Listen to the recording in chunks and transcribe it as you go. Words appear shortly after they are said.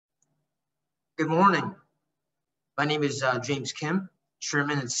Good morning. My name is James Kim,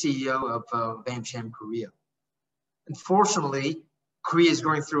 Chairman and CEO of AMCHAM Korea. Unfortunately, Korea is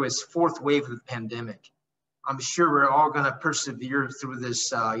going through its fourth wave of the pandemic. I'm sure we're all going to persevere through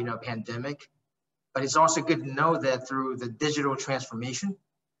this pandemic, but it's also good to know that through the digital transformation,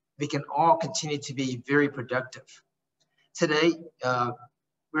 we can all continue to be very productive. Today,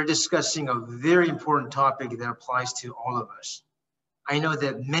 we're discussing a very important topic that applies to all of us. I know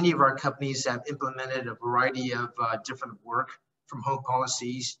that many of our companies have implemented a variety of different work from home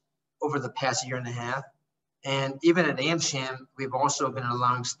policies over the past year and a half. And even at AMCHAM, we've also been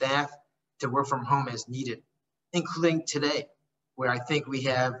allowing staff to work from home as needed, including today, where I think we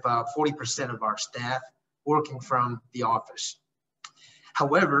have 40% of our staff working from the office.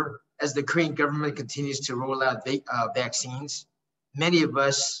 However, as the Korean government continues to roll out vaccines, many of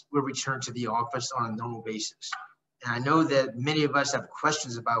us will return to the office on a normal basis. And I know that many of us have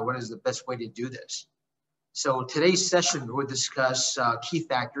questions about what is the best way to do this. So today's session, we'll discuss key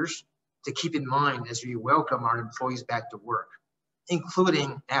factors to keep in mind as we welcome our employees back to work,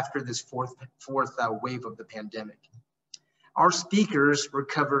 including after this fourth wave of the pandemic. Our speakers will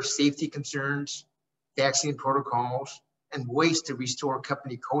cover safety concerns, vaccine protocols, and ways to restore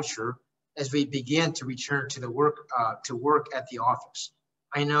company culture as we begin to return to work at the office.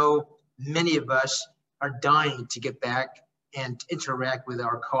 I know many of us are dying to get back and interact with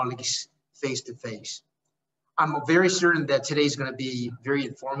our colleagues face to face. I'm very certain that today is going to be very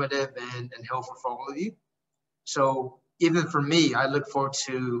informative and helpful for all of you. So even for me, I look forward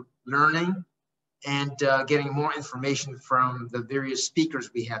to learning and getting more information from the various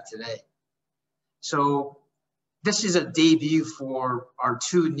speakers we have today. So this is a debut for our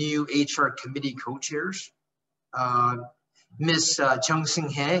two new HR committee co-chairs, Ms.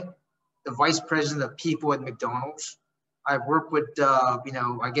 Seung-Hye, the Vice President of People at McDonald's. I've worked with,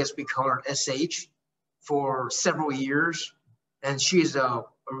 I guess we call her SH, for several years. And she is a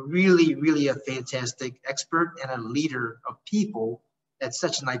really a fantastic expert and a leader of people at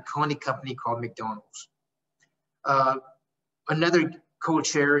such an iconic company called McDonald's. Another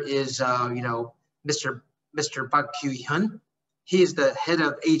co-chair is, Mr. Hyun. He is the head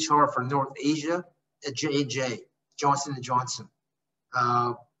of HR for North Asia at J&J, Johnson & Johnson.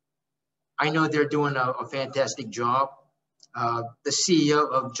 I know they're doing a fantastic job. The CEO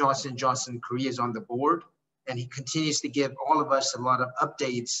of Johnson & Johnson Korea is on the board, and he continues to give all of us a lot of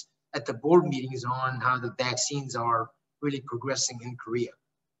updates at the board meetings on how the vaccines are really progressing in Korea.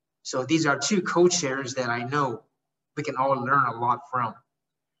 So these are two co-chairs that I know we can all learn a lot from.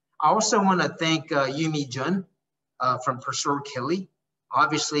 I also want to thank Yumi Jun from Purser Kelly.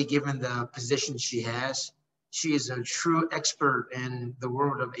 Obviously, given the position she has, she is a true expert in the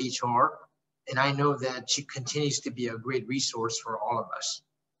world of HR. And I know that she continues to be a great resource for all of us.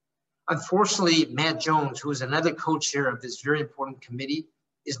 Unfortunately, Matt Jones, who is another co-chair of this very important committee,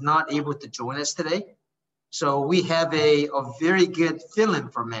 is not able to join us today. So we have a very good fill-in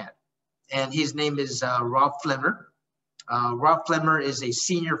for Matt. And his name is Rob Flemer. Rob Flemer is a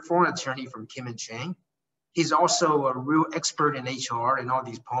senior foreign attorney from Kim and Chang. He's also a real expert in HR and all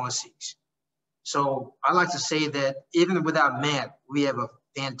these policies. So I like to say that even without Matt, we have a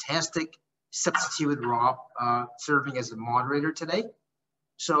fantastic substitute Rob serving as the moderator today.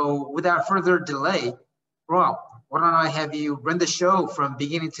 So without further delay, Rob, why don't I have you run the show from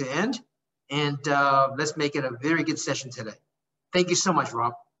beginning to end, and let's make it a very good session today. Thank you so much,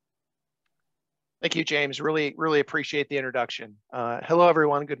 Rob. Thank you, James. Really appreciate the introduction. Hello,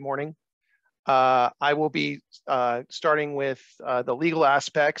 everyone. Good morning. I will be starting with the legal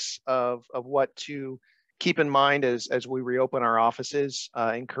aspects of what to keep in mind as we reopen our offices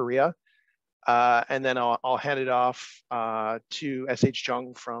in Korea. And then I'll hand it off to SH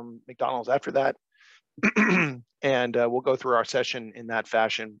Chung from McDonald's after that. And we'll go through our session in that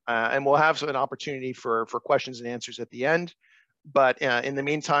fashion. And we'll have an opportunity for questions and answers at the end. But in the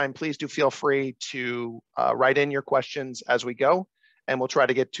meantime, please do feel free to write in your questions as we go, and we'll try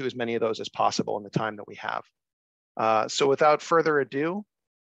to get to as many of those as possible in the time that we have. So without further ado,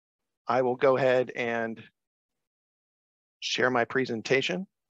 I will go ahead and share my presentation.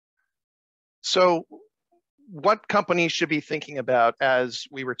 So what companies should be thinking about as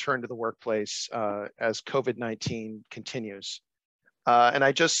we return to the workplace as COVID-19 continues? And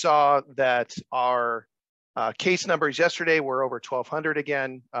I just saw that our case numbers yesterday were over 1,200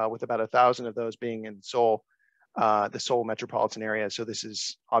 again, with about 1,000 of those being in Seoul, the Seoul metropolitan area. So this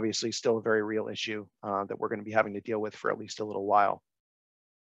is obviously still a very real issue that we're going to be having to deal with for at least a little while.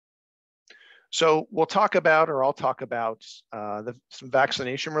 So we'll talk about, or I'll talk about some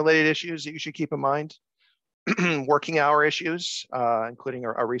vaccination related issues that you should keep in mind, working hour issues, including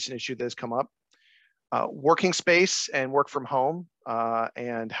a recent issue that has come up, Working space and work from home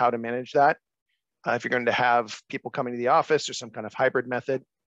and how to manage that. If you're going to have people coming to the office or some kind of hybrid method.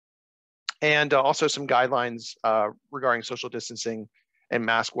 And also some guidelines regarding social distancing and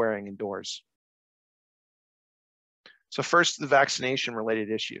mask wearing indoors. So first, the vaccination related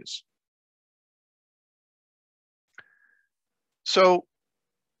issues. So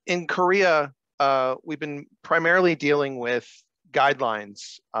in Korea, we've been primarily dealing with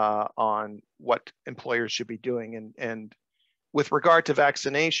guidelines on what employers should be doing. And with regard to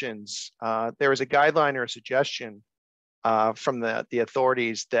vaccinations, there is a guideline or a suggestion from the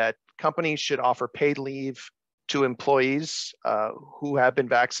authorities that companies should offer paid leave to employees who have been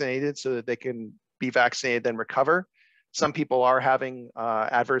vaccinated so that they can be vaccinated then recover. Some people are having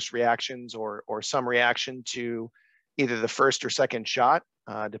adverse reactions or some reaction to either the first or second shot,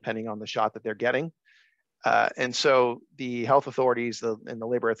 depending on the shot that they're getting. And so the health authorities and the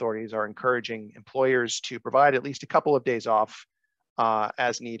labor authorities are encouraging employers to provide at least a couple of days off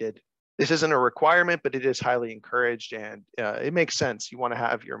as needed. This isn't a requirement, but it is highly encouraged, and it makes sense. You want to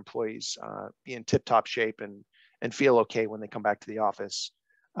have your employees be in tip-top shape and feel okay when they come back to the office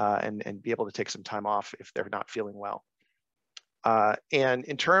and be able to take some time off if they're not feeling well. And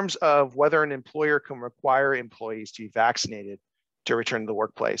in terms of whether an employer can require employees to be vaccinated to return to the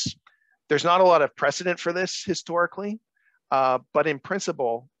workplace, there's not a lot of precedent for this historically, but in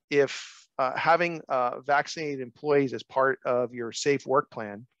principle, if having vaccinated employees as part of your safe work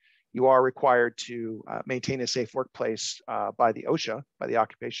plan, you are required to maintain a safe workplace by the OSHA, by the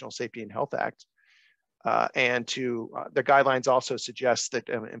Occupational Safety and Health Act. And the guidelines also suggest that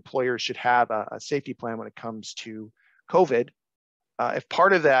employers should have a safety plan when it comes to COVID. If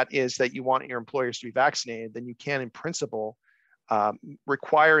part of that is that you want your employers to be vaccinated, then you can, in principle,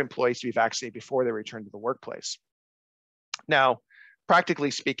 require employees to be vaccinated before they return to the workplace. Now,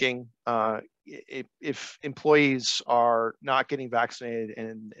 practically speaking, if employees are not getting vaccinated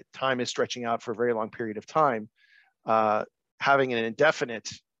and time is stretching out for a very long period of time, having an indefinite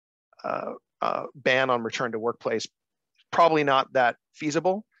ban on return to workplace is probably not that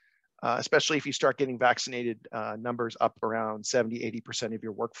feasible, especially if you start getting vaccinated numbers up around 70–80% of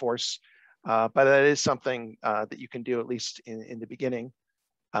your workforce. But that is something that you can do at least in the beginning.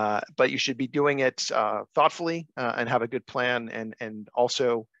 But you should be doing it thoughtfully and have a good plan, and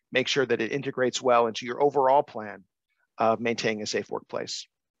also make sure that it integrates well into your overall plan of maintaining a safe workplace.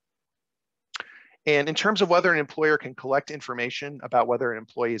 And in terms of whether an employer can collect information about whether an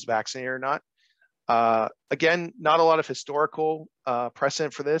employee is vaccinated or not, again, not a lot of historical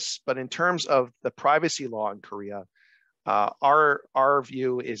precedent for this, but in terms of the privacy law in Korea, our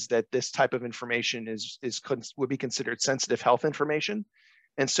view is that this type of information would be considered sensitive health information.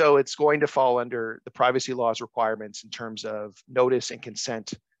 And so it's going to fall under the privacy law's requirements in terms of notice and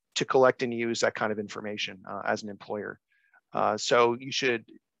consent to collect and use that kind of information as an employer. So you should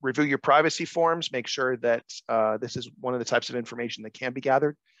review your privacy forms, make sure that this is one of the types of information that can be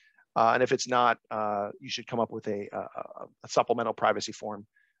gathered. And if it's not, you should come up with a supplemental privacy form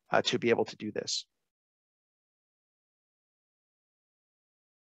to be able to do this.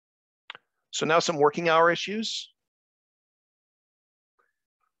 So now some working hour issues.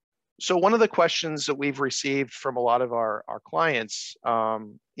 So one of the questions that we've received from a lot of our clients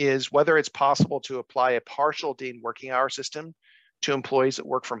is whether it's possible to apply a partial deemed working hour system to employees that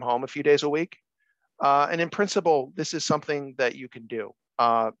work from home a few days a week. And in principle, this is something that you can do.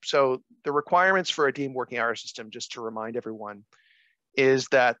 So the requirements for a deemed working hour system, just to remind everyone, is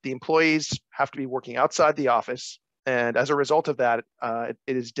that the employees have to be working outside the office. And as a result of that,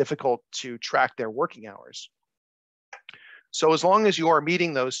 it is difficult to track their working hours. So as long as you are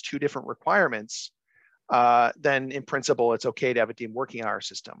meeting those two different requirements, then in principle, it's okay to have a deemed working hour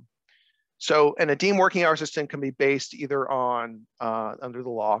system. So, and a deemed working hour system can be based either on, under the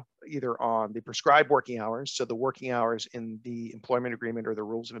law, either on the prescribed working hours, so the working hours in the employment agreement or the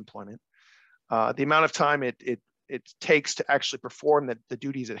rules of employment, the amount of time it takes to actually perform the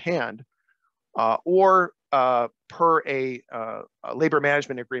duties at hand, or per a labor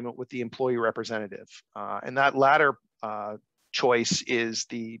management agreement with the employee representative. And that latter choice is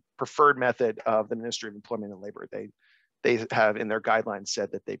the preferred method of the Ministry of Employment and Labor. They have in their guidelines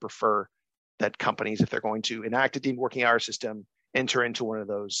said that they prefer that companies, if they're going to enact a deemed working hour system, enter into one of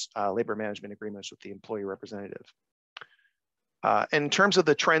those labor management agreements with the employee representative. And in terms of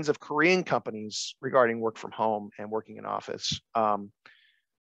the trends of Korean companies regarding work from home and working in office,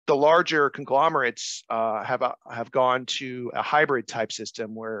 the larger conglomerates have gone to a hybrid type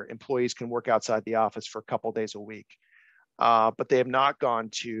system where employees can work outside the office for a couple days a week, but they have not gone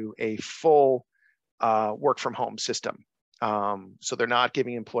to a full work from home system. So they're not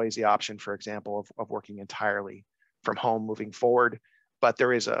giving employees the option, for example, of working entirely from home moving forward, but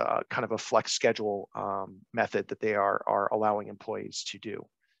there is a kind of a flex schedule method that they are allowing employees to do.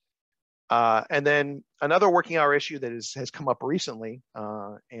 And then another working hour issue that has come up recently,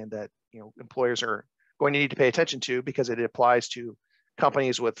 and that employers are going to need to pay attention to because it applies to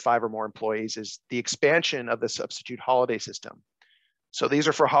companies with 5 or more employees, is the expansion of the substitute holiday system. So these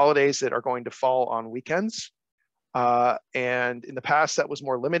are for holidays that are going to fall on weekends. And in the past that was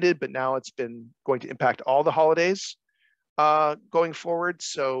more limited, but now it's been going to impact all the holidays going forward.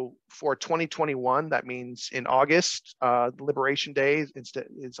 So for 2021, that means in August, Liberation Day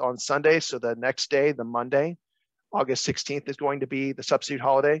is on Sunday. So the next day, the Monday, August 16th, is going to be the substitute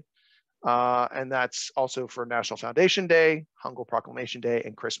holiday. And that's also for National Foundation Day, Hangul Proclamation Day,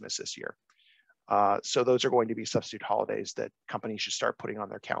 and Christmas this year. So those are going to be substitute holidays that companies should start putting on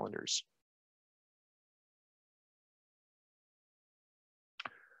their calendars.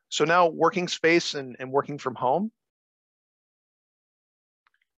 So now working space and working from home.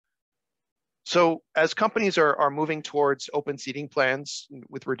 So as companies are moving towards open seating plans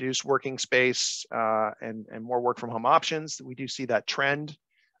with reduced working space and more work from home options, we do see that trend.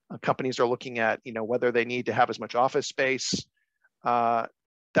 Companies are looking at whether they need to have as much office space.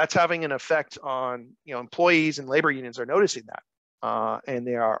 That's having an effect on employees, and labor unions are noticing that, and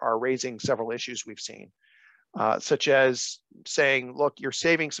they are raising several issues we've seen, such as saying, look, you're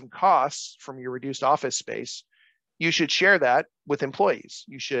saving some costs from your reduced office space. You should share that with employees.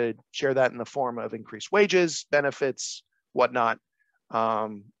 You should share that in the form of increased wages, benefits, whatnot.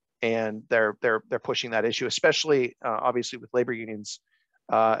 And they're pushing that issue, especially obviously with labor unions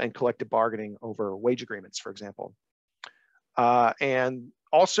and collective bargaining over wage agreements, for example. And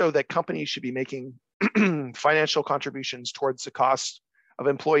also that companies should be making financial contributions towards the cost of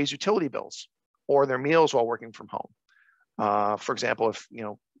employees' utility bills or their meals while working from home. For example, if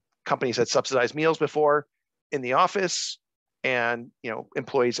companies had subsidized meals before in the office and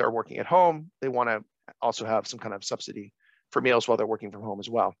employees are working at home, they want to also have some kind of subsidy for meals while they're working from home as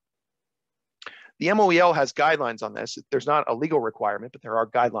well. The MOEL has guidelines on this. There's not a legal requirement, but there are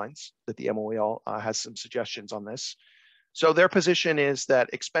guidelines that the MOEL has some suggestions on this. So their position is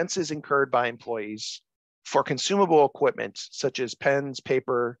that expenses incurred by employees for consumable equipment, such as pens,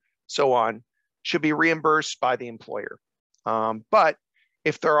 paper, so on, should be reimbursed by the employer. But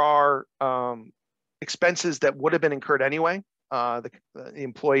if there are expenses that would have been incurred anyway, the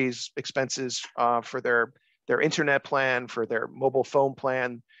employees' expenses for their internet plan, for their mobile phone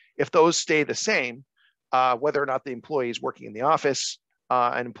plan, if those stay the same, whether or not the employee is working in the office,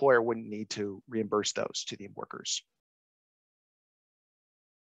 an employer wouldn't need to reimburse those to the workers.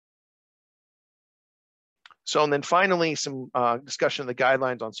 So, and then finally, some discussion of the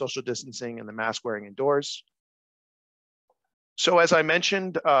guidelines on social distancing and the mask wearing indoors. So as I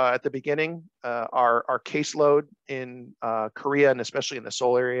mentioned at the beginning, our caseload in Korea, and especially in the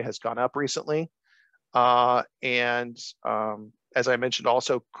Seoul area, has gone up recently. As I mentioned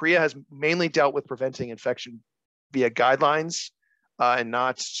also, Korea has mainly dealt with preventing infection via guidelines and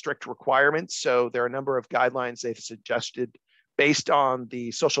not strict requirements. So there are a number of guidelines they've suggested based on the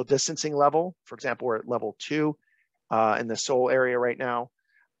social distancing level. For example, we're at level 2 in the Seoul area right now.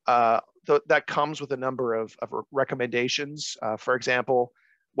 That comes with a number of recommendations. For example,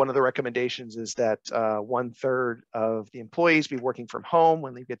 one of the recommendations is that 1/3 of the employees be working from home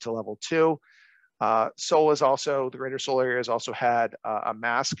when they get to level 2. Seoul is also, the greater Seoul area has also had a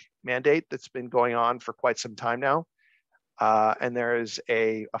mask mandate that's been going on for quite some time now. And there is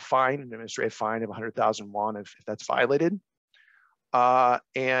a fine, an administrative fine of 100,000 won if that's violated.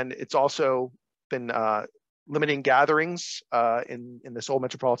 And it's also been limiting gatherings in the Seoul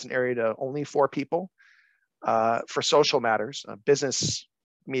metropolitan area to only 4 people for social matters. Business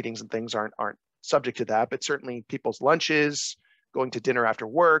meetings and things aren't subject to that, but certainly people's lunches, going to dinner after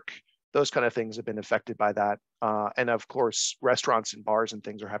work, those kind of things have been affected by that. And of course, restaurants and bars and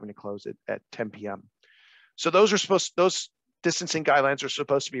things are having to close at 10 p.m. So those distancing guidelines are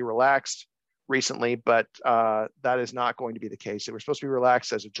supposed to be relaxed recently, but that is not going to be the case. They were supposed to be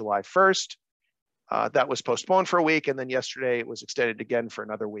relaxed as of July 1st. That was postponed for a week, and then yesterday it was extended again for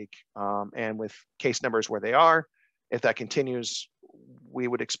another week. And with case numbers where they are, if that continues, we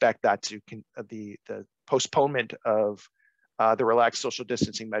would expect that to the postponement of the relaxed social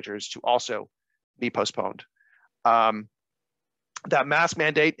distancing measures to also be postponed. That mask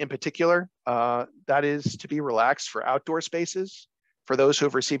mandate in particular, that is to be relaxed for outdoor spaces for those who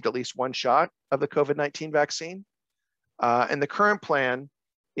have received at least 1 shot of the COVID-19 vaccine. And the current plan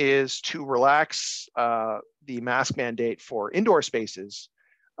is to relax the mask mandate for indoor spaces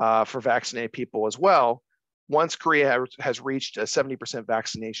for vaccinated people as well, once Korea has reached a 70%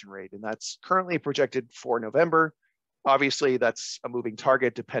 vaccination rate, and that's currently projected for November. Obviously, that's a moving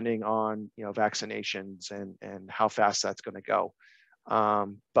target depending on vaccinations and how fast that's going to go.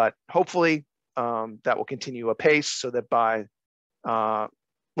 But hopefully that will continue apace so that by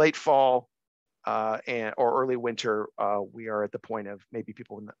late fall or early winter, we are at the point of maybe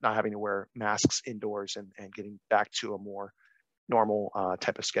people not having to wear masks indoors and getting back to a more normal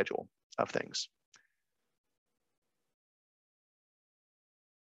type of schedule of things.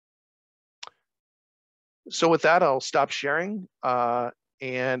 So with that, I'll stop sharing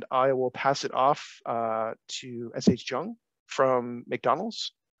and I will pass it off to SH Chung from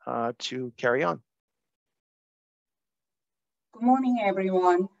McDonald's to carry on. Good morning,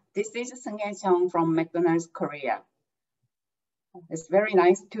 everyone. This is Seung-Hye Chung from McDonald's Korea. It's very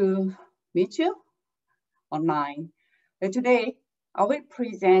nice to meet you online. Today, I will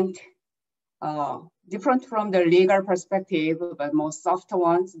present different from the legal perspective, but more soft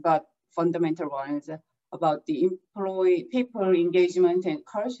ones, but fundamental ones about the people engagement and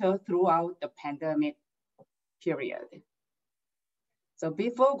culture throughout the pandemic period. So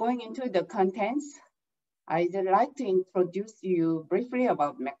before going into the contents, I'd like to introduce you briefly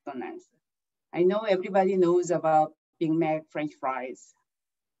about McDonald's. I know everybody knows about Big Mac, French fries,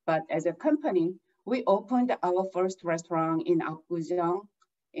 but as a company, we opened our first restaurant in Apgujeong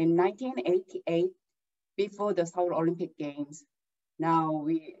in 1988 before the Seoul Olympic Games. Now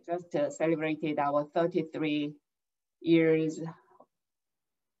we just celebrated our 33 years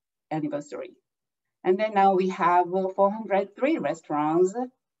anniversary. And then now we have 403 restaurants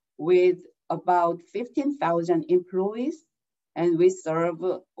with about 15,000 employees, and we serve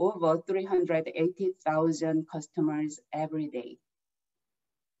over 380,000 customers every day.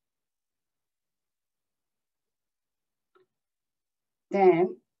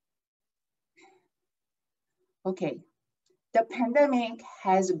 Then, okay. The pandemic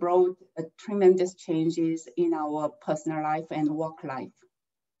has brought tremendous changes in our personal life and work life.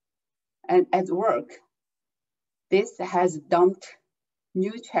 And at work, this has dumped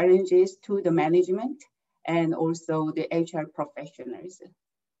new challenges to the management and also the HR professionals.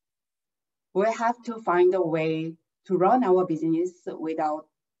 We have to find a way to run our business without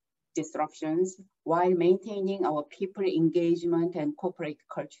disruptions while maintaining our people engagement and corporate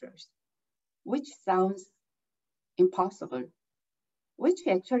cultures, which sounds impossible, which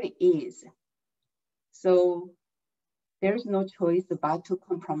actually is. So there's no choice but to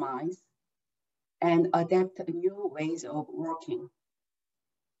compromise and adapt new ways of working.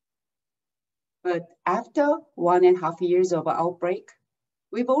 But after 1.5 years of outbreak,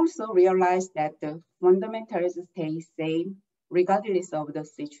 we've also realized that the fundamentals stay same regardless of the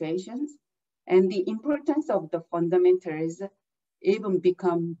situations, and the importance of the fundamentals even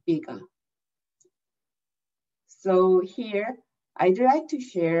become bigger. So here, I'd like to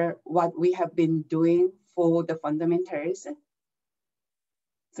share what we have been doing for the fundamentals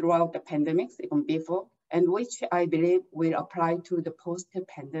throughout the pandemics, even before, and which I believe will apply to the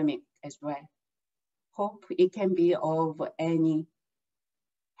post-pandemic as well. Hope it can be of any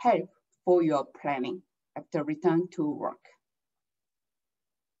help for your planning after return to work.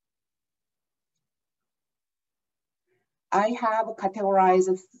 I have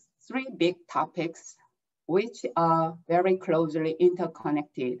categorized 3 big topics which are very closely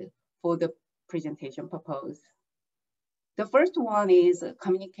interconnected for the presentation purpose. The first one is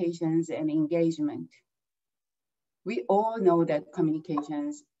communications and engagement. We all know that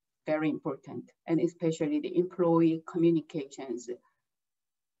communications very important, and especially the employee communications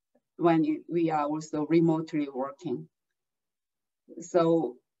when we are also remotely working.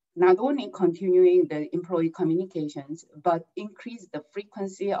 So not only continuing the employee communications, but increase the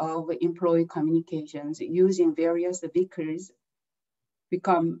frequency of employee communications using various vehicles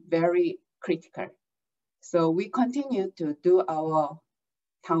become very critical. So we continue to do our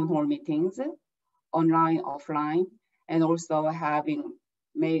town hall meetings, online, offline, and also having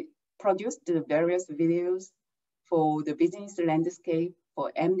produced the various videos for the business landscape,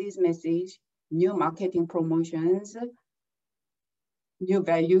 for MD's message, new marketing promotions, new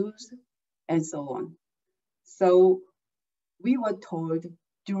values, and so on. So we were told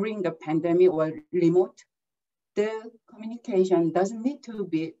during the pandemic or remote, the communication doesn't need to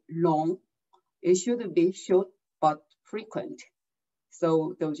be long. It should be short but frequent.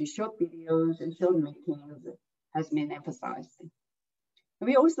 So those short videos and short meetings has been emphasized.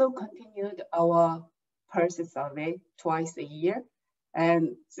 We also continued our pulse survey twice a year,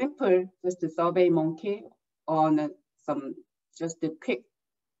 and simple, just a survey monkey on some just the quick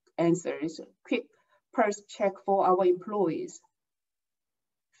answers, quick pulse check for our employees.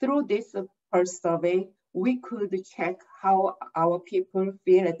 Through this pulse survey, we could check how our people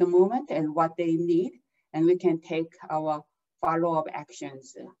feel at the moment and what they need, and we can take our follow-up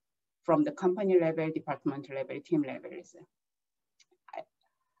actions from the company level, department level, team levels.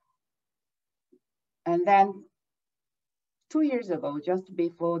 And then 2 years ago, just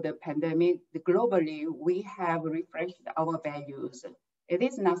before the pandemic, globally, we have refreshed our values. It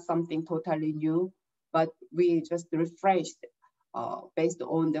is not something totally new, but we just refreshed based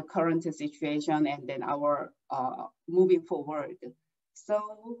on the current situation and then our moving forward.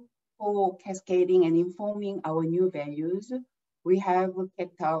 So for cascading and informing our new values, we have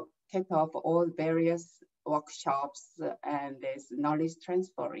kicked off all various workshops and there's knowledge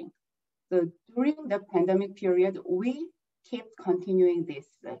transferring. So during the pandemic period, we keep continuing this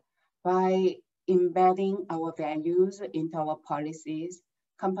by embedding our values into our policies,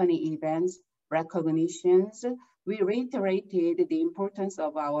 company events, recognitions. We reiterated the importance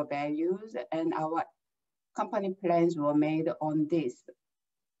of our values and our company plans were made on this.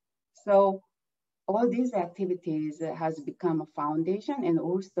 So all these activities has become a foundation and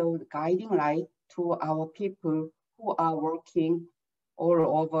also the guiding light to our people who are working all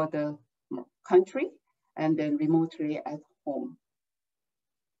over the country and then remotely at home.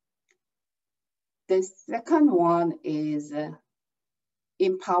 The second one is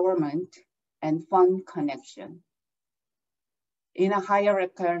empowerment and fun connection. In a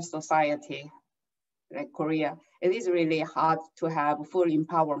hierarchical society like Korea, it is really hard to have full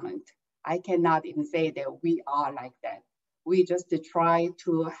empowerment. I cannot even say that we are like that. We just try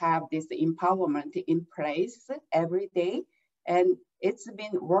to have this empowerment in place every day. And it's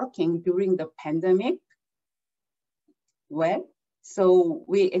been working during the pandemic well. So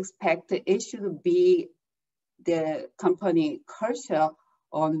we expect it should be the company culture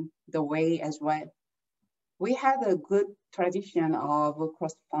on the way as well. We have a good tradition of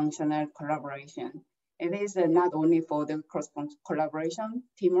cross-functional collaboration. It is not only for the cross-functional collaboration,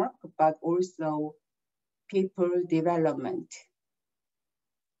 teamwork, but also people development.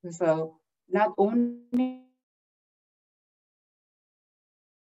 So not only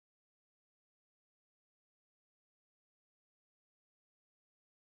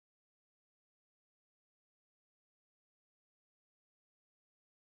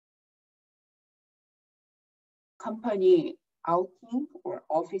company outing or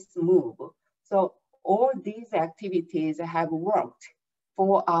office move. So all these activities have worked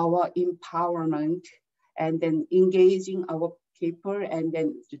for our empowerment and then engaging our people and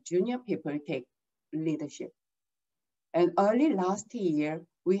then the junior people take leadership. And early last year,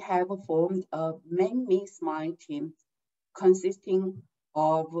 we have formed a Make Me Smile team consisting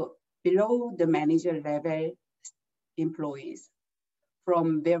of below the manager level employees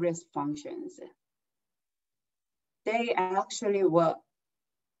from various functions. They actually were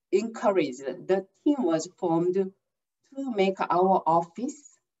encouraged. The team was formed to make our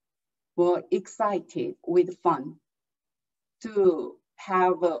office more excited with fun, to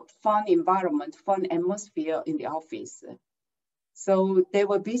have a fun environment, fun atmosphere in the office. So they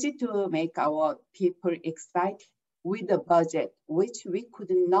were busy to make our people excited with the budget, which we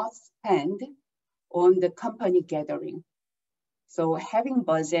could not spend on the company gathering. So having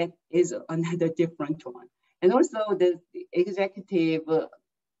budget is another different one. And also the executive,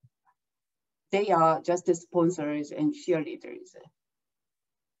 they are just the sponsors and cheerleaders.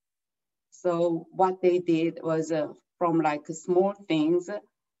 So what they did was from like small things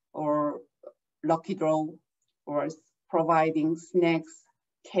or lucky draw or providing snacks,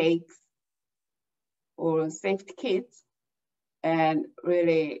 cakes, or safety kits, and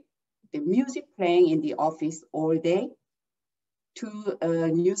really the music playing in the office all day, to a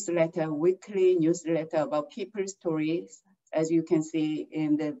newsletter, weekly newsletter about people stories. As you can see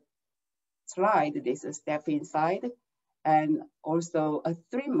in the slide, this is Step Inside, and also a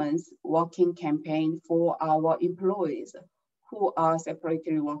 3-month walking campaign for our employees who are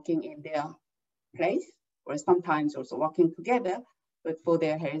separately working in their place, or sometimes also working together, but for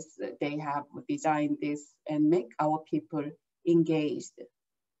their health, they have designed this and make our people engaged.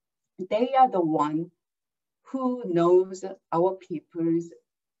 They are the one who knows our people's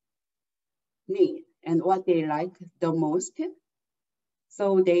need and what they like the most.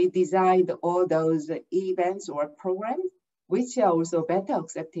 So they designed all those events or programs, which are also better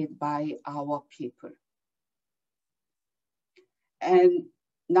accepted by our people. And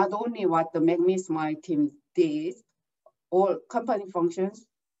not only what the Make Me Smile team did, all company functions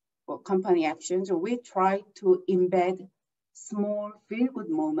or company actions, we try to embed small feel-good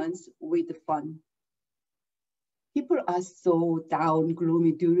moments with fun. People are so down,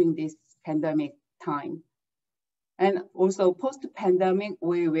 gloomy during this pandemic time. And also post-pandemic,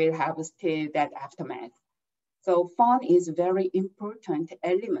 we will have still that aftermath. So fun is a very important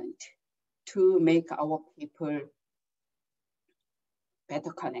element to make our people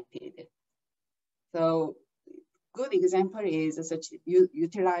better connected. So good example is such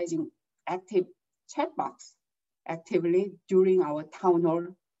utilizing active chat box actively during our town hall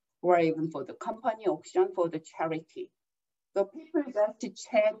or even for the company auction for the charity. So people just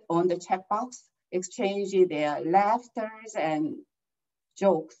chat on the chat box, exchange their laughters and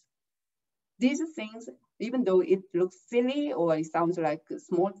jokes. These things, even though it looks silly or it sounds like a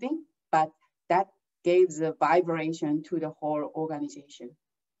small thing, but that gives a vibration to the whole organization.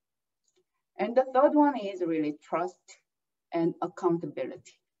 And the third one is really trust and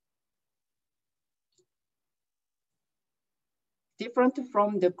accountability. Different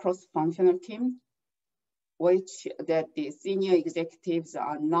from the cross-functional team, which that the senior executives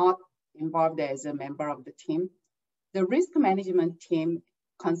are not involved as a member of the team. The risk management team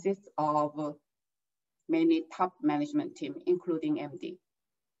consists of many top management team, including MD.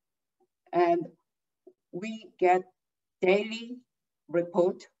 And we get daily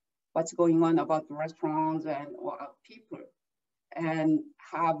report what's going on about restaurants and people, and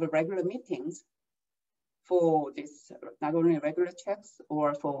have regular meetings for this, not only regular checks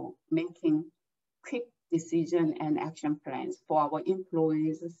or for making quick decision and action plans for our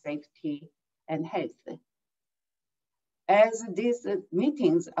employees' safety and health. As these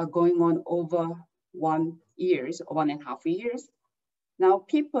meetings are going on over 1.5 years, now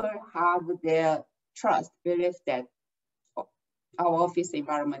people have their trust, belief that our office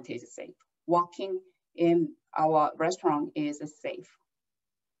environment is safe. Walking in our restaurant is safe.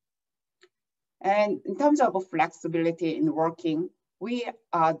 And in terms of flexibility in working, we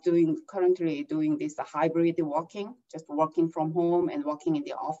are currently doing this hybrid working, just working from home and working in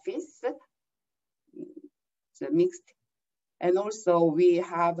the office. It's mixed. And also we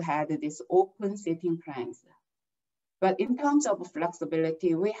have had this open sitting plans. But in terms of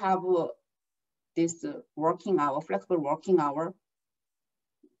flexibility, we have this working hour, flexible working hour,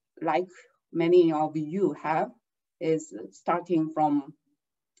 like many of you have, is starting from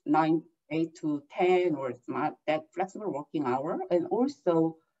 8 to 10, or it's not that flexible working hour, and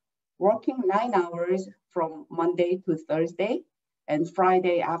also working 9 hours from Monday to Thursday and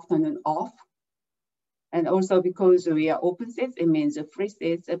Friday afternoon off. And also because we are open seats, it means free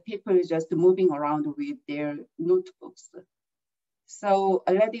seats, people just moving around with their notebooks. So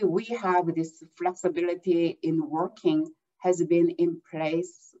already we have this flexibility in working has been in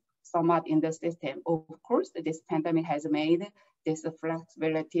place somewhat in the system. Of course, this pandemic has made this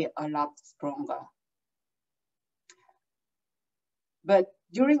flexibility a lot stronger. But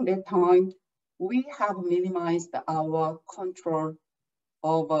during that time, we have minimized our control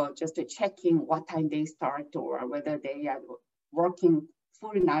of just checking what time they start or whether they are working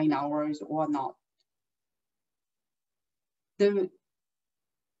full 9 hours or not. The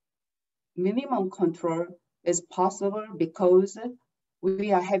minimum control is possible because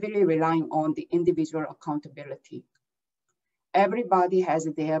we are heavily relying on the individual accountability. Everybody has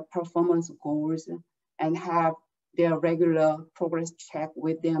their performance goals and have their regular progress check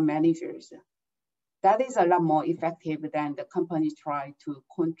with their managers. That is a lot more effective than the company try to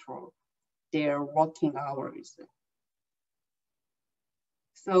control their working hours.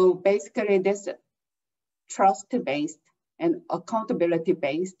 So basically this trust-based and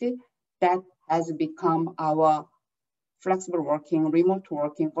accountability-based, that has become our flexible working, remote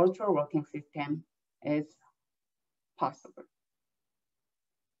working, virtual working system is possible.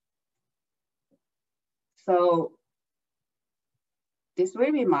 So this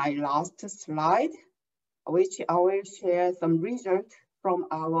will be my last slide, which I will share some results from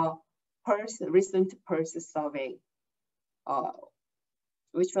our recent Pulse survey,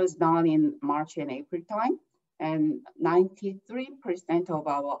 which was done in March and April time. And 93% of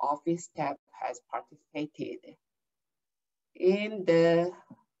our office staff has participated. In the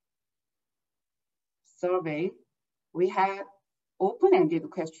survey, we had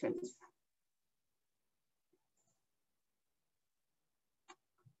open-ended questions.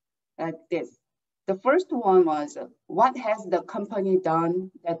 Like this. The first one was, what has the company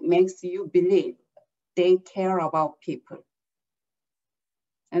done that makes you believe they care about people?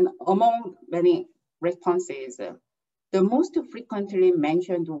 And among many responses, the most frequently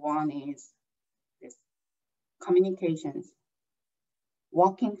mentioned one is this: communications,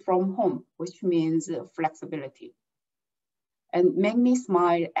 working from home, which means flexibility, and make me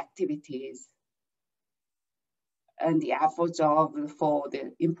smile activities, and the efforts for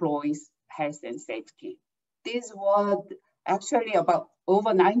the employees' health and safety. These were actually about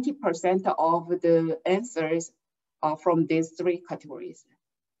over 90% of the answers are from these three categories.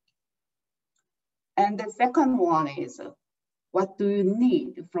 And the second one is, what do you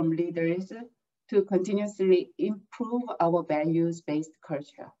need from leaders to continuously improve our values-based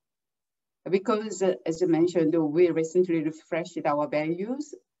culture? Because as I mentioned, we recently refreshed our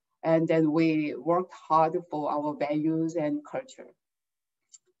values, and then we worked hard for our values and culture.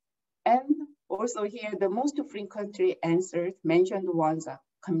 And also here, the most frequently answered mentioned ones are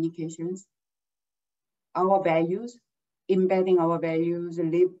communications, our values, embedding our values,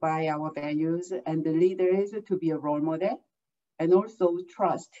 live by our values, and the leaders to be a role model, and also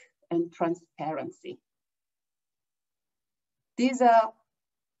trust and transparency. These are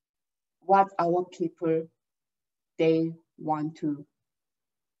what our people, they want to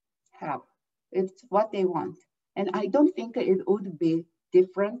have. It's what they want. And I don't think it would be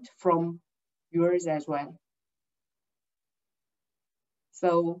different from yours as well.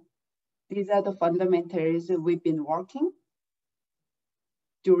 So these are the fundamentals we've been working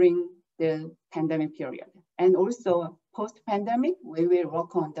during the pandemic period. And also post-pandemic, we will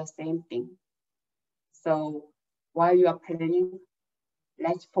work on the same thing. So while you are planning,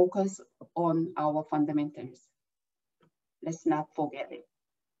 let's focus on our fundamentals. Let's not forget it.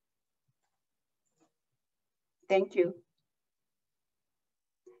 Thank you.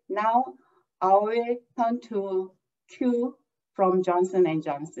 Now I will turn to Q from Johnson &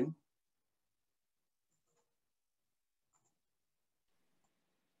 Johnson.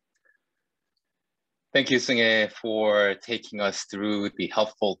 Thank you, Seung-Hye, for taking us through the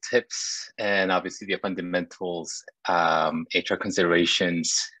helpful tips and obviously the fundamentals, HR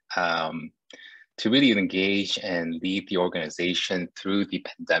considerations to really engage and lead the organization through the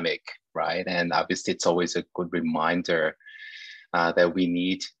pandemic, right? And obviously it's always a good reminder that we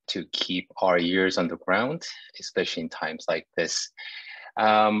need to keep our ears on the ground, especially in times like this.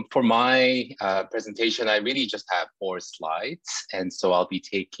 For my presentation, I really just have 4 slides. And so I'll be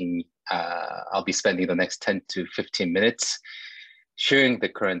spending the next 10 to 15 minutes sharing the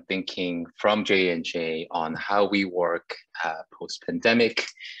current thinking from J&J on how we work post-pandemic,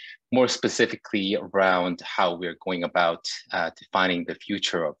 more specifically around how we're going about defining the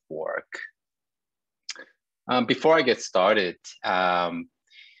future of work. Before I get started,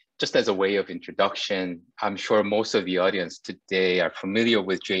 just as a way of introduction, I'm sure most of the audience today are familiar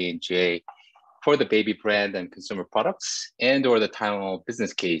with J&J for the baby brand and consumer products and or the Tylenol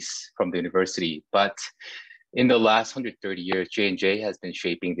business case from the university. But in the last 130 years, J&J has been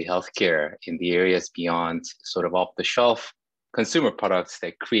shaping the healthcare in the areas beyond sort of off-the-shelf consumer products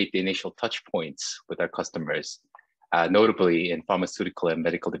that create the initial touch points with our customers, notably in pharmaceutical and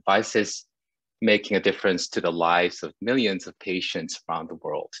medical devices, making a difference to the lives of millions of patients around the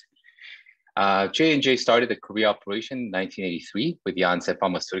world. J&J started the Korea operation in 1983 with the onset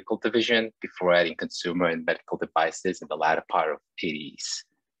pharmaceutical division before adding consumer and medical devices in the latter part of the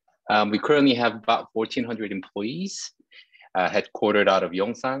 80s. We currently have about 1,400 employees, headquartered out of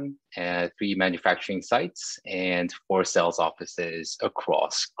Yongsan, 3 manufacturing sites, and 4 sales offices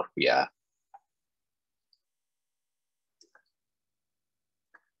across Korea.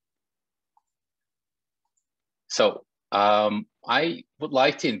 So I would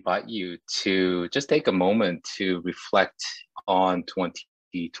like to invite you to just take a moment to reflect on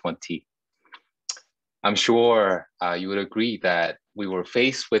 2020. I'm sure you would agree that we were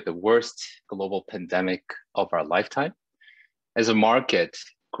faced with the worst global pandemic of our lifetime. As a market,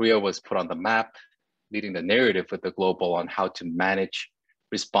 Korea was put on the map, leading the narrative with the global on how to manage,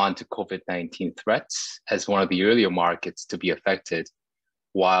 respond to COVID-19 threats as one of the earlier markets to be affected,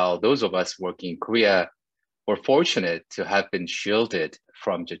 while those of us working in Korea were fortunate to have been shielded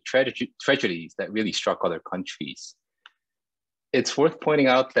from the tragedies that really struck other countries. It's worth pointing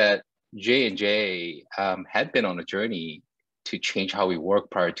out that J&J had been on a journey to change how we work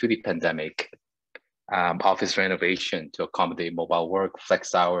prior to the pandemic, office renovation to accommodate mobile work,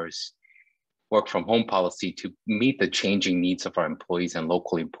 flex hours, work from home policy to meet the changing needs of our employees and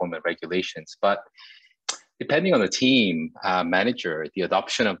local employment regulations. But depending on the team manager, the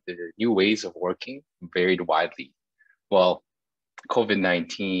adoption of the new ways of working varied widely. Well,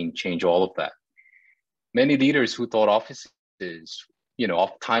 COVID-19 changed all of that. Many leaders who thought offices,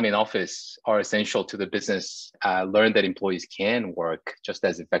 time in office are essential to the business, learned that employees can work just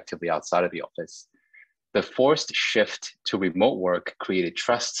as effectively outside of the office. The forced shift to remote work created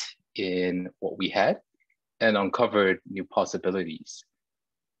trust in what we had and uncovered new possibilities.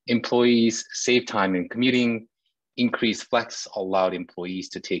 Employees saved time in commuting, increased flex allowed employees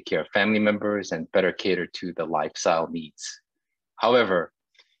to take care of family members and better cater to the lifestyle needs. However,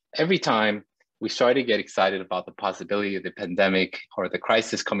 every time we started to get excited about the possibility of the pandemic or the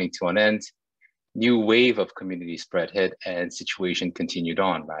crisis coming to an end, new wave of community spread hit and situation continued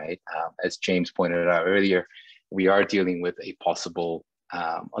on, right? As James pointed out earlier, we are dealing with a possible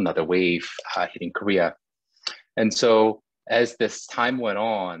another wave hitting Korea. And so as this time went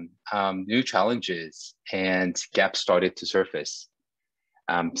on, new challenges and gaps started to surface.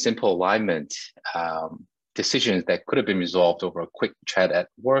 Simple alignment, decisions that could have been resolved over a quick chat at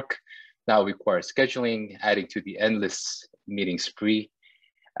work now require scheduling, adding to the endless meeting spree.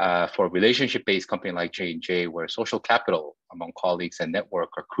 For a relationship-based company like J&J, where social capital among colleagues and network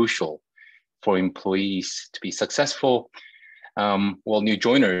are crucial for employees to be successful, well, new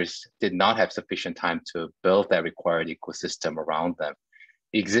joiners did not have sufficient time to build that required ecosystem around them.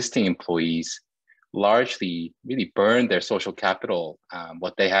 Existing employees largely really burned their social capital,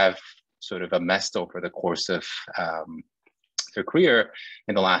 what they have sort of amassed over the course of their career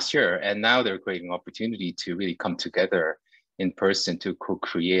in the last year. And now they're creating an opportunity to really come together in person to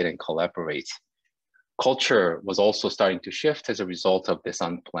co-create and collaborate. Culture was also starting to shift as a result of this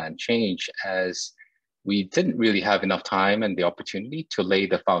unplanned change, as we didn't really have enough time and the opportunity to lay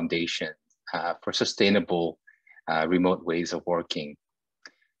the foundation for sustainable remote ways of working.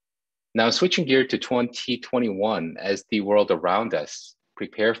 Now, switching gear to 2021, as the world around us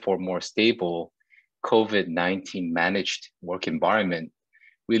prepare for more stable COVID-19 managed work environment,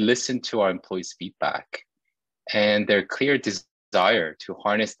 we listened to our employees' feedback and their clear desire to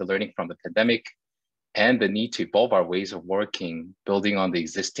harness the learning from the pandemic and the need to evolve our ways of working, building on the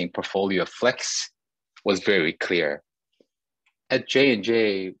existing portfolio of Flex, was very clear. At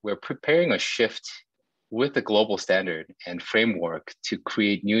J&J, we're preparing a shift with the global standard and framework to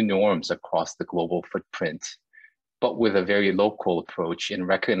create new norms across the global footprint, but with a very local approach in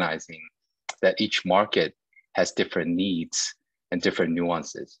recognizing that each market has different needs and different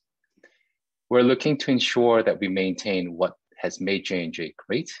nuances. We're looking to ensure that we maintain what has made J&J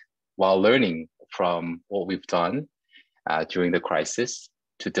great while learning from what we've done during the crisis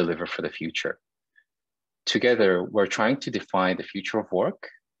to deliver for the future. Together, we're trying to define the future of work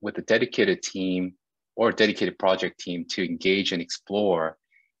with a dedicated team or dedicated project team to engage and explore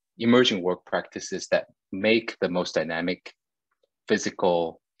emerging work practices that make the most dynamic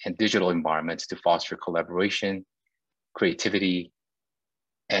physical and digital environments to foster collaboration, creativity,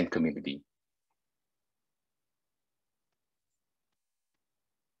 and community.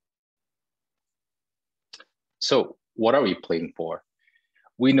 So what are we playing for?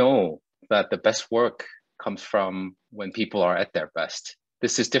 We know that the best work comes from when people are at their best.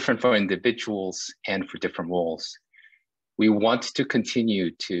 This is different for individuals and for different roles. We want to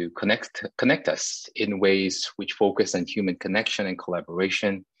continue to connect us in ways which focus on human connection and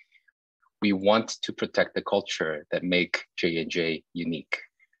collaboration. We want to protect the culture that make J&J unique.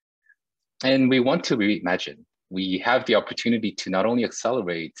 And we want to reimagine. We have the opportunity to not only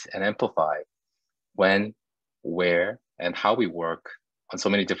accelerate and amplify when, where, and how we work on so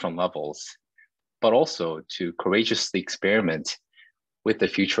many different levels, but also to courageously experiment with the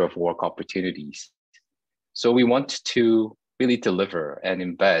future of work opportunities. So we want to really deliver and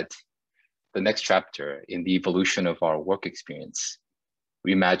embed the next chapter in the evolution of our work experience,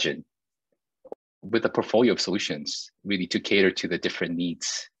 reimagine, with a portfolio of solutions really to cater to the different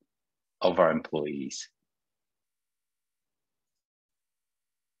needs of our employees.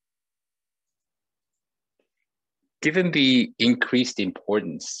 Given the increased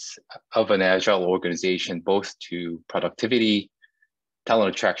importance of an agile organization, both to productivity,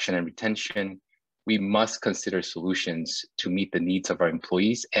 talent attraction and retention, we must consider solutions to meet the needs of our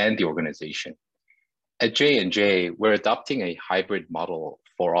employees and the organization. At J&J, we're adopting a hybrid model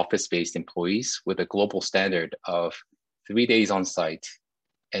for office-based employees with a global standard of 3 days on site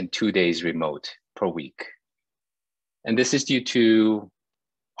and 2 days remote per week. And this is due to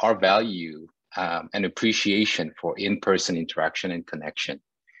our value and appreciation for in-person interaction and connection.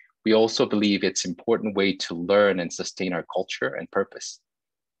 We also believe it's an important way to learn and sustain our culture and purpose.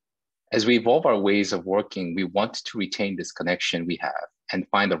 As we evolve our ways of working, we want to retain this connection we have and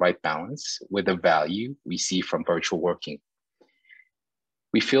find the right balance with the value we see from virtual working.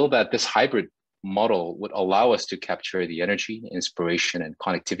 We feel that this hybrid model would allow us to capture the energy, inspiration, and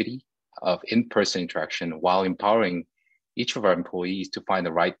connectivity of in-person interaction while empowering each of our employees to find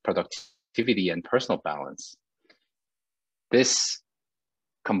the right productivity and personal balance. This,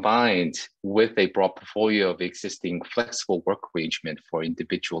 combined with a broad portfolio of existing flexible work arrangement for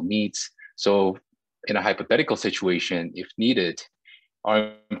individual needs. So in a hypothetical situation, if needed,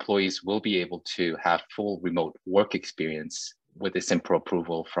 our employees will be able to have full remote work experience with a simple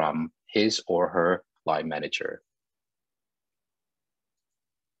approval from his or her line manager.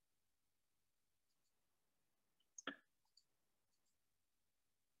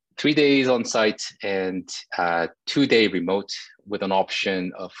 3 days on site and 2-day remote with an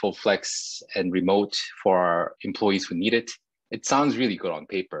option of full flex and remote for our employees who need it. It sounds really good on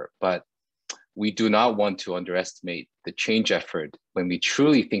paper, but we do not want to underestimate the change effort when we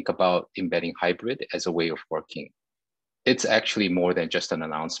truly think about embedding hybrid as a way of working. It's actually more than just an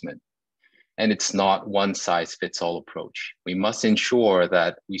announcement. And it's not one size fits all approach. We must ensure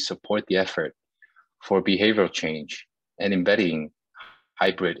that we support the effort for behavioral change and embedding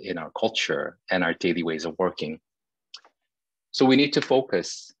hybrid in our culture and our daily ways of working. So we need to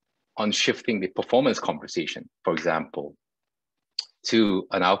focus on shifting the performance conversation, for example, to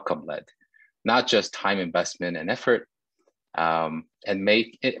an outcome-led, not just time investment and effort, and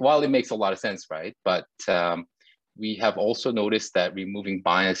while it makes a lot of sense, right? But we have also noticed that removing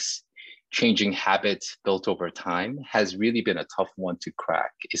bias, changing habits built over time has really been a tough one to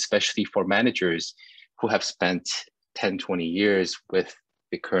crack, especially for managers who have spent 10, 20 years with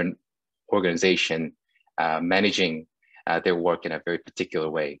the current organization, managing their work in a very particular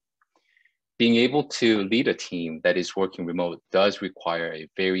way. Being able to lead a team that is working remote does require a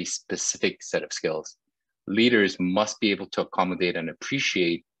very specific set of skills. Leaders must be able to accommodate and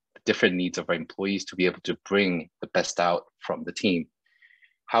appreciate the different needs of our employees to be able to bring the best out from the team.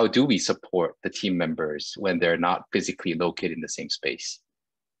 How do we support the team members when they're not physically located in the same space?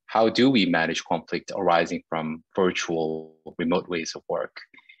 How do we manage conflict arising from virtual remote ways of work?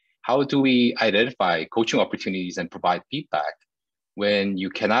 How do we identify coaching opportunities and provide feedback when you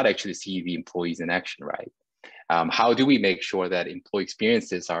cannot actually see the employees in action, right? How do we make sure that employee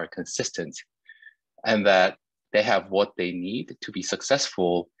experiences are consistent and that they have what they need to be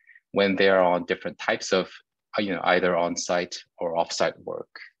successful when they're on different types of, either on-site or off-site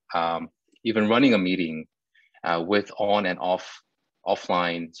work? Even running a meeting with on and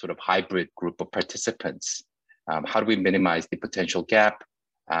offline sort of hybrid group of participants. How do we minimize the potential gap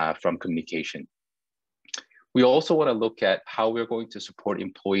from communication? We also want to look at how we're going to support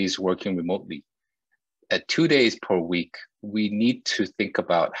employees working remotely. At 2 days per week, we need to think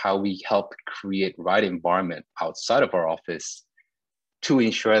about how we help create right environment outside of our office to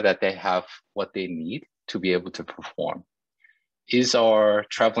ensure that they have what they need to be able to perform. Is our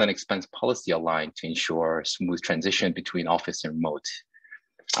travel and expense policy aligned to ensure smooth transition between office and remote?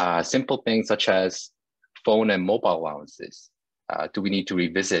 Simple things such as phone and mobile allowances. Do we need to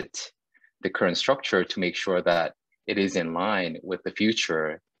revisit the current structure to make sure that it is in line with the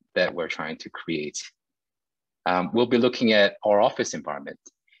future that we're trying to create? We'll be looking at our office environment.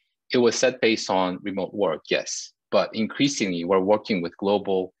 It was set based on remote work, yes, but increasingly we're working with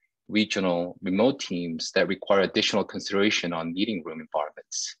global, regional, remote teams that require additional consideration on meeting room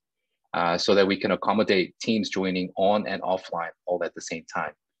environments so that we can accommodate teams joining on and offline all at the same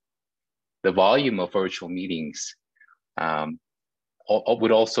time. The volume of virtual meetings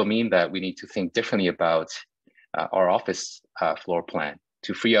would also mean that we need to think differently about our office floor plan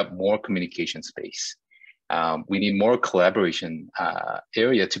to free up more communication space. We need more collaboration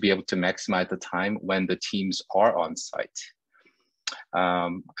area to be able to maximize the time when the teams are on site.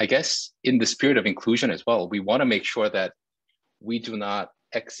 I guess in the spirit of inclusion as well, we want to make sure that we do not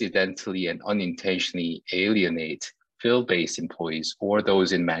accidentally and unintentionally alienate field-based employees or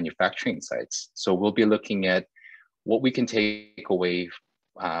those in manufacturing sites. So we'll be looking at what we can take away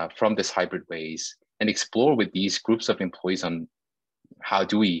from this hybrid ways and explore with these groups of employees on how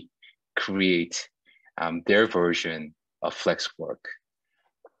do we create their version of flex work.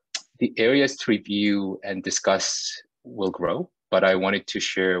 The areas to review and discuss will grow, but I wanted to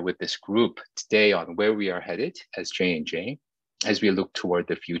share with this group today on where we are headed as J&J as we look toward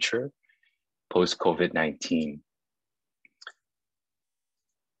the future post-COVID-19.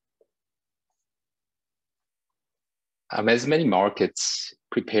 As many markets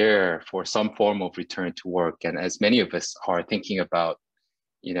prepare for some form of return to work, and as many of us are thinking about,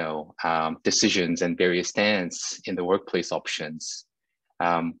 decisions and various stands in the workplace options,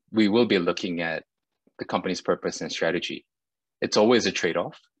 we will be looking at the company's purpose and strategy. It's always a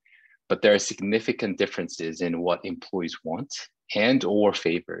trade-off, but there are significant differences in what employees want and or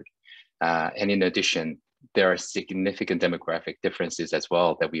favored. And in addition, there are significant demographic differences as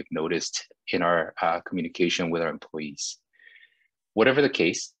well that we've noticed in our communication with our employees. Whatever the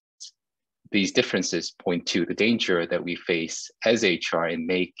case, these differences point to the danger that we face as HR in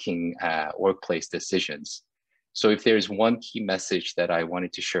making workplace decisions. So if there's one key message that I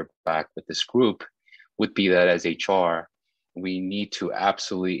wanted to share back with this group, would be that as HR, we need to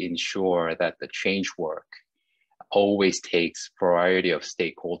absolutely ensure that the change work always takes a variety of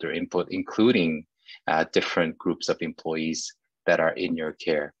stakeholder input, including different groups of employees that are in your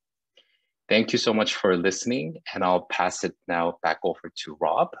care. Thank you so much for listening, and I'll pass it now back over to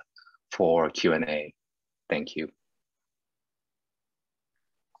Rob for Q&A. Thank you.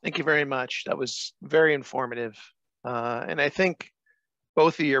 Thank you very much. That was very informative. And I think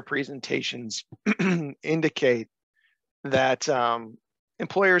both of your presentations indicate that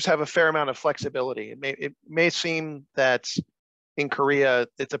employers have a fair amount of flexibility. It may seem that in Korea,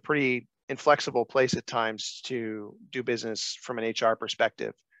 it's a pretty inflexible place at times to do business from an HR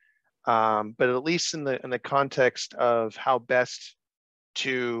perspective. But at least in the context of how best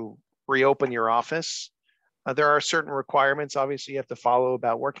to reopen your office, there are certain requirements, obviously, you have to follow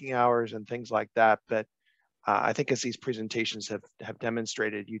about working hours and things like that. But I think as these presentations have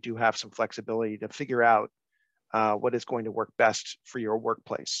demonstrated, you do have some flexibility to figure out what is going to work best for your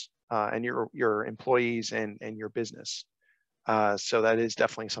workplace and your employees and your business. So that is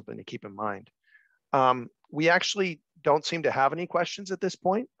definitely something to keep in mind. We actually don't seem to have any questions at this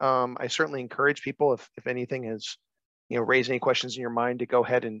point. I certainly encourage people, if anything has raised any questions in your mind, to go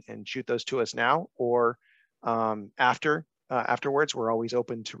ahead and shoot those to us now, or afterwards. We're always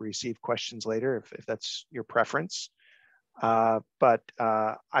open to receive questions later if that's your preference. But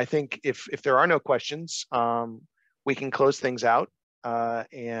I think if there are no questions, we can close things out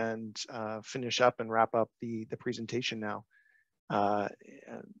and finish up and wrap up the presentation now,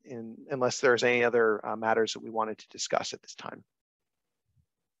 unless there's any other matters that we wanted to discuss at this time.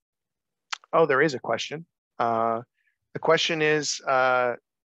 Oh, there is a question. The question is,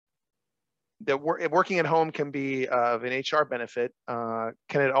 that working at home can be of an HR benefit.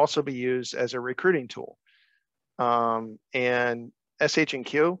 Can it also be used as a recruiting tool? And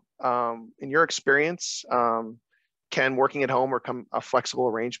SH&Q, in your experience, can working at home or a flexible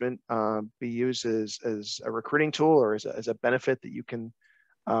arrangement be used as a recruiting tool or as a benefit that you can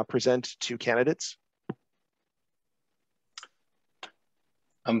present to candidates?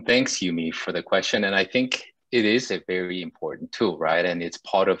 Thanks, Yumi, for the question. And I think it is a very important tool, right? And it's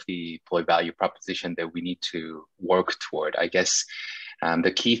part of the employee value proposition that we need to work toward. I guess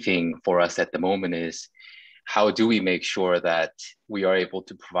the key thing for us at the moment is, how do we make sure that we are able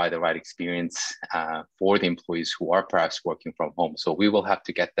to provide the right experience for the employees who are perhaps working from home? So we will have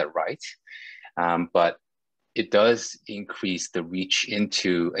to get that right. But it does increase the reach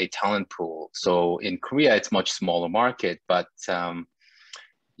into a talent pool. So in Korea, it's much smaller market, but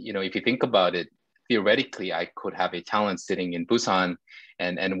if you think about it, theoretically, I could have a talent sitting in Busan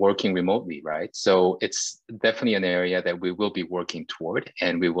and working remotely, right? So it's definitely an area that we will be working toward,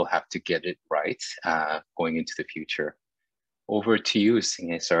 and we will have to get it right going into the future. Over to you,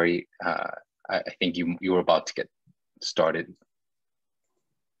 Seung-Hye. Sorry, I think you were about to get started.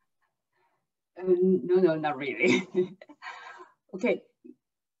 No, not really. Okay.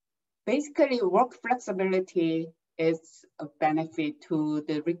 Basically, work flexibility is a benefit to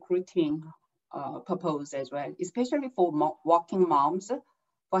the recruiting purpose as well, especially for working moms.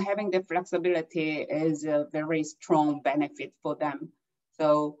 For having the flexibility is a very strong benefit for them.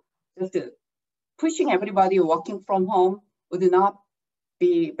 So just pushing everybody working from home would not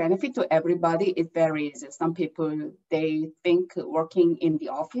be benefit to everybody. It varies. Some people, they think working in the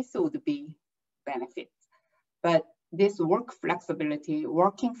office would be benefit. But this working flexibility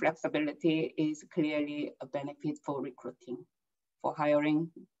is clearly a benefit for recruiting, for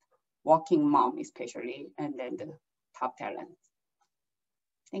hiring working mom especially, and then the top talent.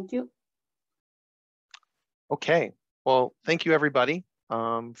 Thank you. Okay, well, thank you everybody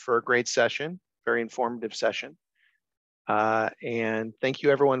for a great session, very informative session. And thank you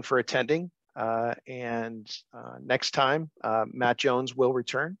everyone for attending. Next time, Matt Jones will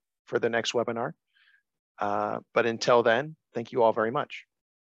return for the next webinar. But until then, thank you all very much.